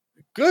Kemba.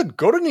 Good.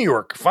 Go to New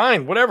York.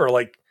 Fine. Whatever.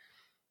 Like,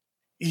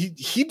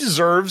 he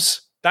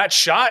deserves that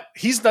shot.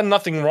 He's done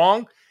nothing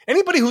wrong.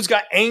 Anybody who's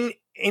got any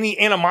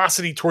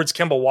animosity towards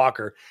Kemba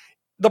Walker,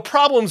 the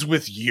problem's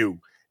with you,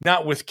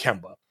 not with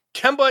Kemba.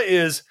 Kemba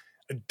is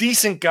a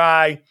decent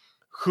guy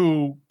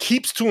who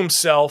keeps to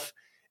himself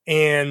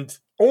and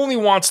only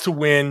wants to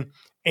win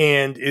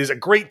and is a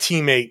great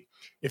teammate.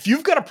 If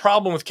you've got a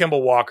problem with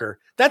Kemba Walker,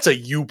 that's a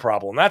you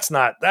problem. That's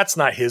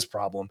not his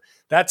problem.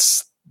 That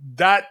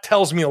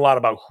tells me a lot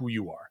about who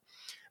you are.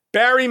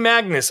 Barry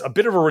Magnus, a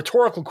bit of a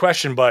rhetorical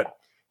question, but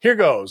here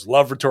goes.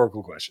 Love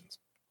rhetorical questions.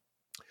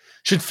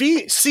 Should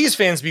C's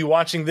fans be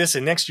watching this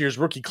in next year's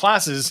rookie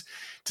classes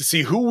to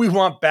see who we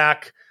want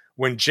back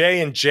when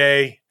J and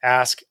J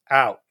ask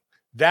out?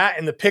 That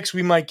and the picks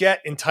we might get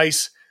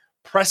entice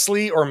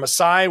Presley or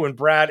Masai when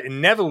Brad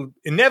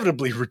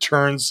inevitably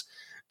returns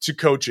to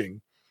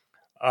coaching.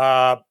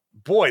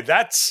 Boy,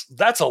 that's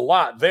a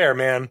lot there,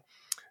 man.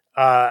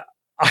 I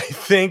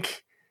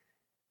think,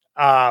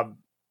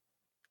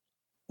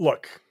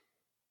 look,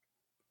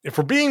 if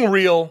we're being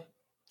real,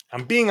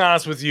 I'm being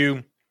honest with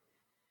you.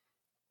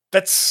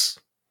 That's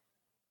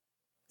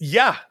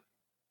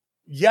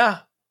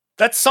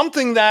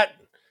something that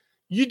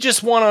you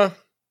just want to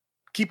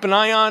keep an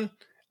eye on.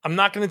 I'm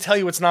not going to tell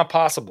you it's not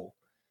possible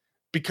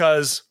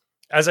because,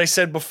 as I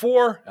said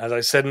before, as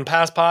I said in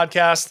past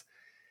podcasts,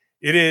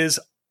 it is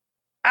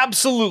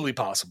absolutely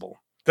possible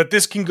that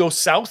this can go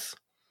south,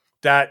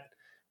 that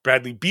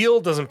Bradley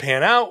Beal doesn't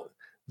pan out,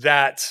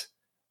 that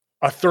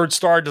a third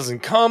star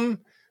doesn't come,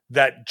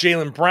 that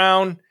Jaylen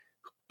Brown,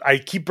 I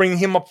keep bringing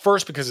him up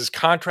first because his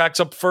contract's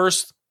up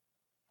first,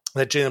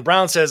 that Jaylen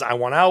Brown says, I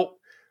want out,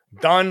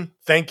 done,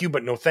 thank you,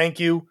 but no thank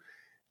you,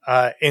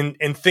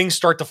 and things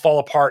start to fall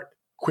apart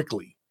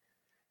quickly.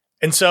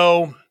 And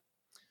so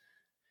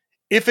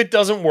if it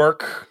doesn't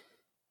work,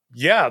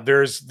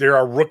 there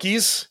are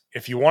rookies.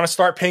 If you want to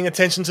start paying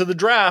attention to the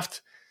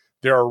draft,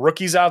 there are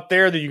rookies out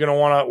there that you're going to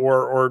want to,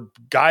 or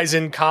guys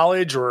in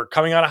college or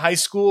coming out of high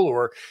school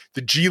or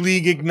the G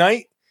League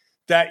Ignite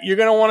that you're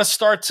going to want to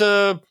start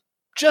to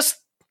just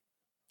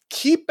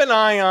keep an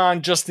eye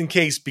on just in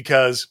case,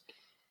 because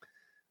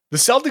the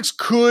Celtics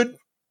could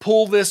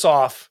pull this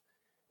off.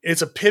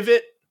 It's a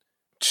pivot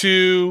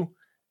to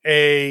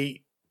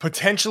a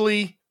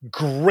potentially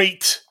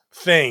great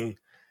thing.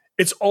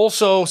 It's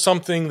also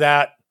something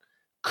that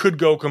could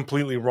go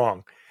completely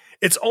wrong.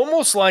 It's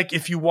almost like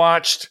if you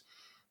watched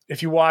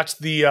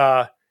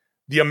the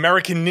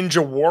American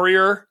Ninja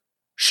Warrior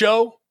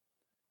show,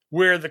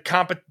 where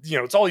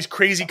it's all these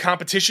crazy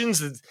competitions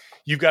that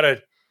you've got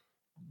to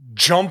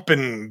jump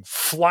and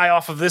fly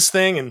off of this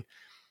thing, and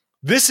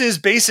this is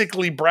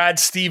basically Brad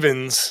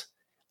Stevens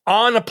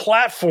on a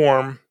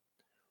platform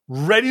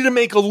ready to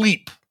make a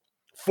leap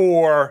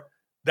for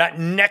that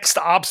next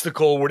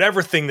obstacle,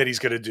 whatever thing that he's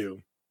going to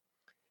do.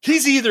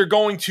 He's either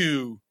going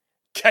to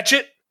catch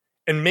it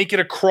and make it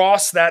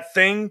across that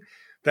thing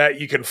that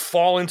you can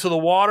fall into the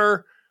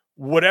water,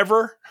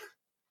 whatever,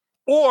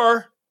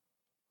 or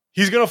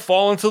he's going to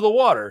fall into the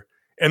water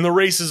and the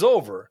race is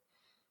over.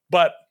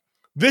 But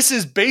this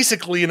is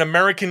basically an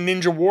American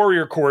Ninja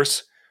Warrior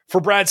course for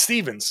Brad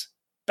Stevens,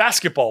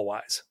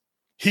 basketball-wise.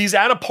 He's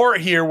at a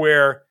part here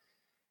where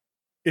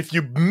if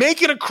you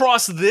make it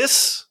across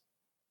this,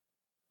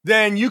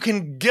 then you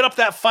can get up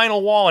that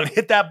final wall and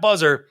hit that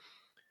buzzer.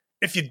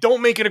 If you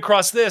don't make it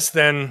across this,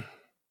 then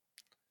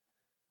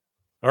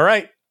all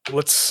right,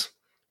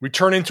 we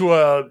turn into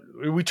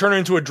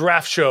a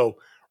draft show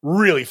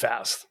really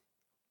fast.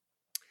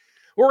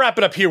 We'll wrap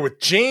it up here with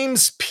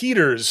James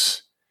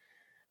Peters,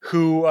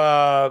 who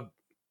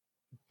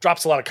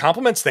drops a lot of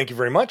compliments. Thank you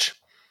very much.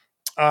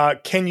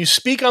 Can you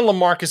speak on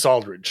LaMarcus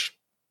Aldridge?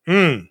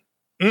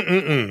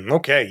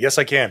 Okay, yes,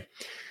 I can.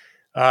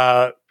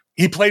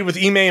 He played with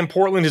Ime in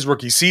Portland his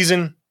rookie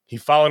season. He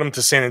followed him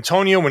to San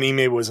Antonio when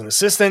Ime was an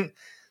assistant.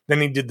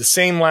 Then he did the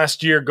same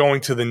last year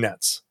going to the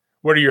Nets.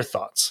 What are your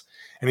thoughts?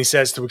 And he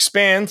says, to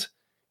expand,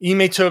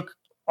 Ime took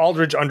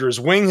Aldridge under his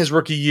wing his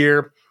rookie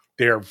year.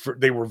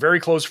 They were very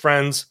close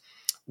friends,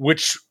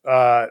 which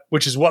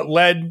is what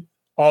led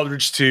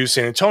Aldridge to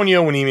San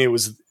Antonio when Ime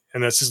was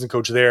an assistant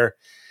coach there.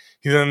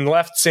 He then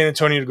left San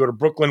Antonio to go to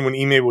Brooklyn when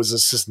Ime was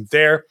assistant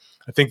there.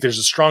 I think there's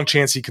a strong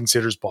chance he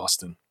considers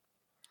Boston.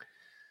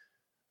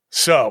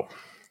 So,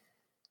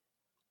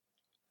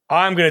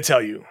 I'm going to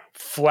tell you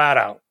flat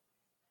out,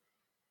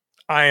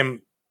 I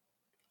am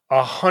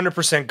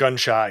 100% gun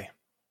shy.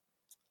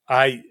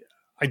 I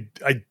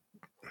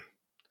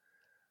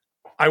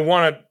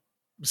want to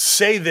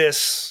say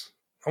this.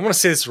 I want to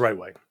say this the right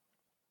way.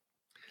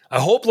 I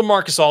hope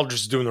LaMarcus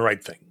Aldridge is doing the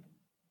right thing.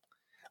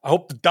 I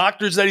hope the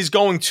doctors that he's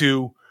going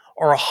to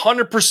are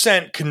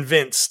 100%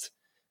 convinced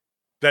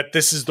that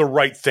this is the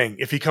right thing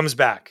if he comes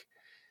back.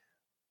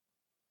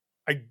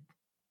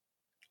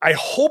 I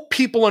hope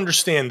people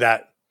understand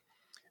that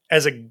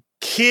as a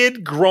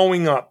kid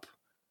growing up,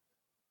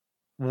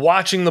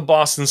 watching the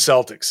Boston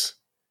Celtics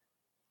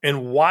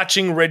and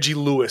watching Reggie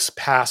Lewis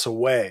pass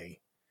away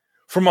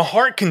from a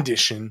heart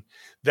condition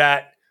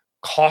that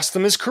cost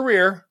him his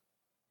career,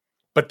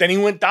 but then he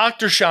went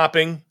doctor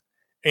shopping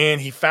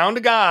and he found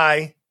a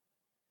guy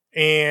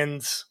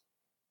and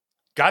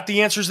got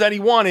the answers that he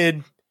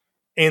wanted,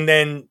 and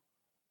then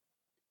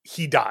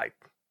he died,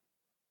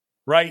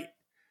 right?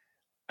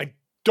 I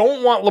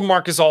don't want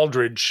LaMarcus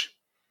Aldridge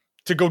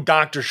to go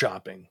doctor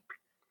shopping.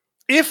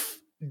 If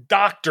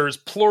doctors,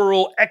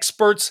 plural,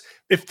 experts,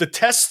 if the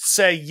tests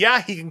say,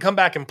 yeah, he can come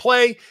back and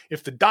play,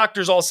 if the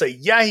doctors all say,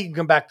 yeah, he can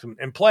come back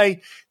and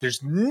play,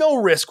 there's no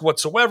risk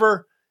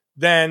whatsoever,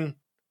 then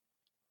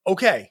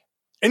okay.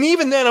 And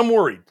even then, I'm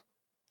worried.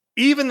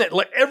 Even that,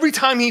 like, every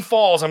time he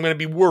falls, I'm going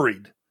to be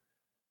worried.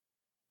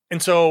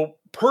 And so,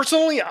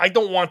 personally, I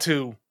don't want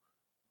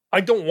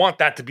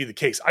that to be the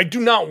case. I do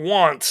not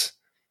want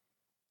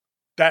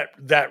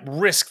that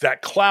risk,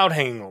 that cloud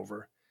hanging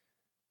over.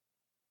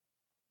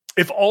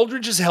 If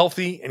Aldridge is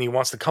healthy and he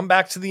wants to come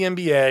back to the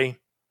NBA,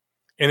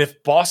 and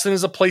if Boston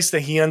is a place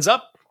that he ends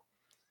up,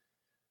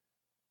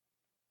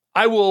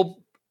 I will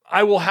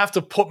have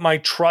to put my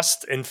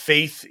trust and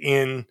faith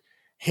in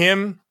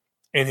him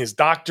and his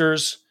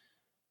doctors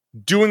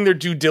doing their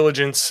due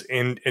diligence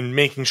and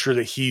making sure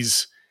that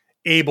he's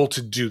able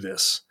to do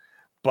this.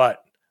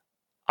 But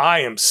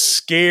I am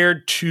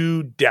scared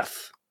to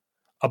death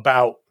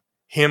about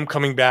him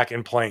coming back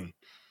and playing.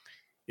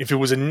 If it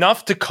was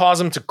enough to cause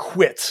him to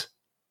quit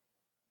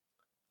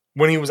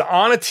when he was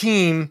on a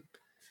team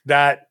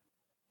that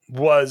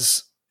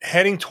was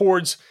heading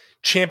towards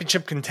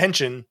championship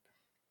contention,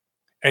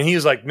 and he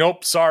was like,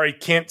 nope, sorry,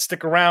 can't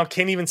stick around,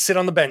 can't even sit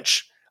on the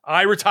bench.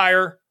 I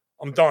retire,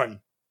 I'm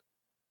done.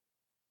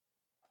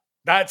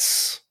 That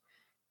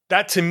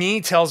to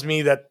me tells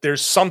me that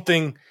there's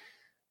something,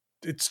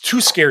 it's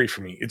too scary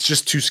for me. It's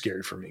just too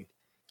scary for me.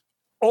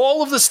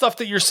 All of the stuff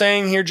that you're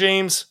saying here,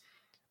 James,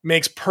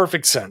 makes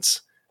perfect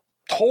sense.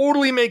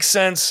 Totally makes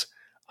sense.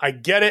 I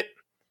get it.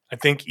 I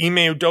think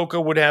Ime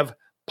Udoka would have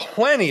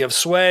plenty of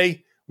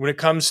sway when it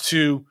comes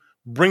to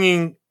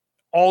bringing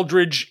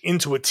Aldridge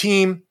into a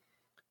team.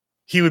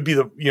 He would be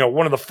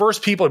one of the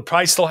first people, he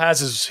probably still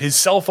has his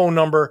cell phone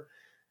number,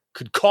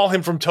 could call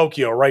him from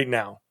Tokyo right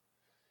now.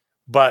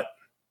 But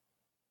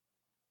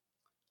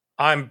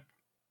I'm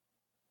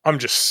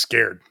just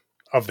scared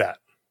of that.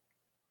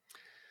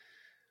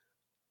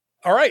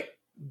 All right,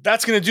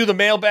 that's going to do the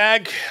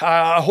mailbag.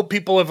 I hope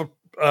people have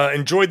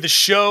enjoyed the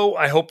show.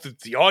 I hope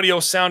that the audio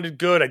sounded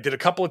good. I did a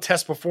couple of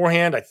tests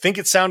beforehand. I think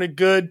it sounded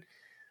good.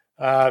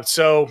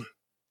 So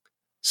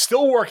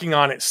still working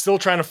on it, still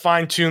trying to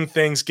fine-tune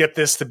things, get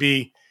this to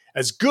be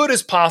as good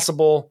as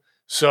possible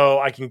so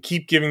I can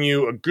keep giving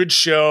you a good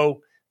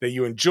show that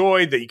you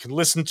enjoy, that you can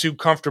listen to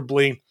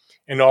comfortably,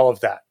 and all of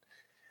that.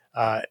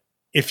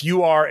 If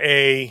you are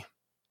a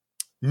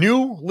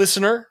new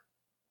listener,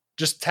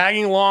 just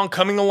tagging along,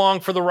 coming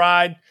along for the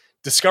ride,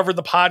 discovered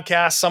the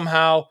podcast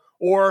somehow,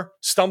 or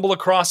stumble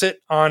across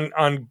it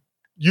on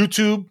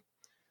YouTube,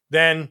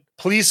 then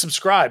please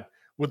subscribe.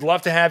 Would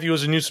love to have you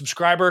as a new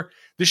subscriber.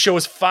 This show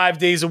is 5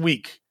 days a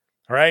week.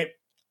 All right.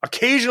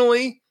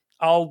 Occasionally,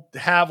 I'll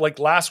have, like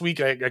last week,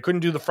 I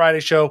couldn't do the Friday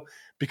show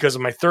because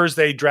of my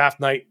Thursday draft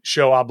night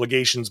show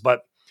obligations,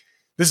 but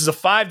this is a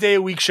 5 day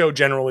a week show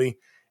generally,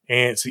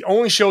 and it's the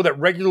only show that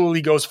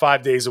regularly goes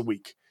 5 days a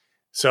week.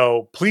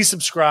 So please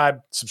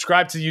subscribe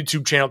to the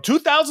YouTube channel.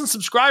 2,000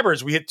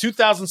 subscribers. We hit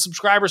 2,000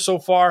 subscribers so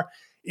far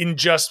in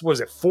just,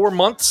 4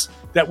 months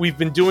that we've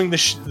been doing the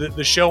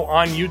show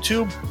on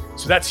YouTube.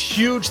 So that's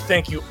huge.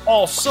 Thank you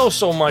all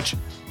so much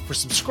for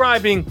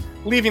subscribing,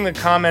 leaving the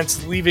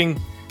comments, give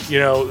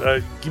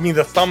me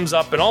the thumbs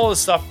up and all this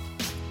stuff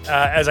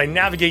as I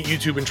navigate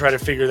YouTube and try to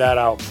figure that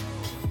out.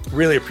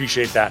 Really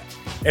appreciate that.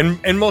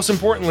 And most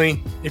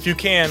importantly, if you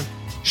can,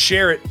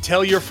 share it.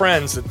 Tell your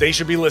friends that they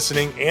should be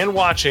listening and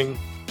watching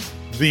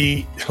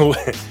they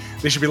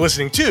should be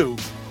listening to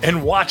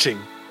and watching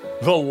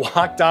the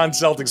Locked On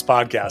Celtics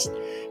podcast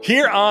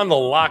here on the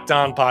Locked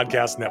On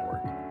Podcast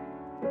Network.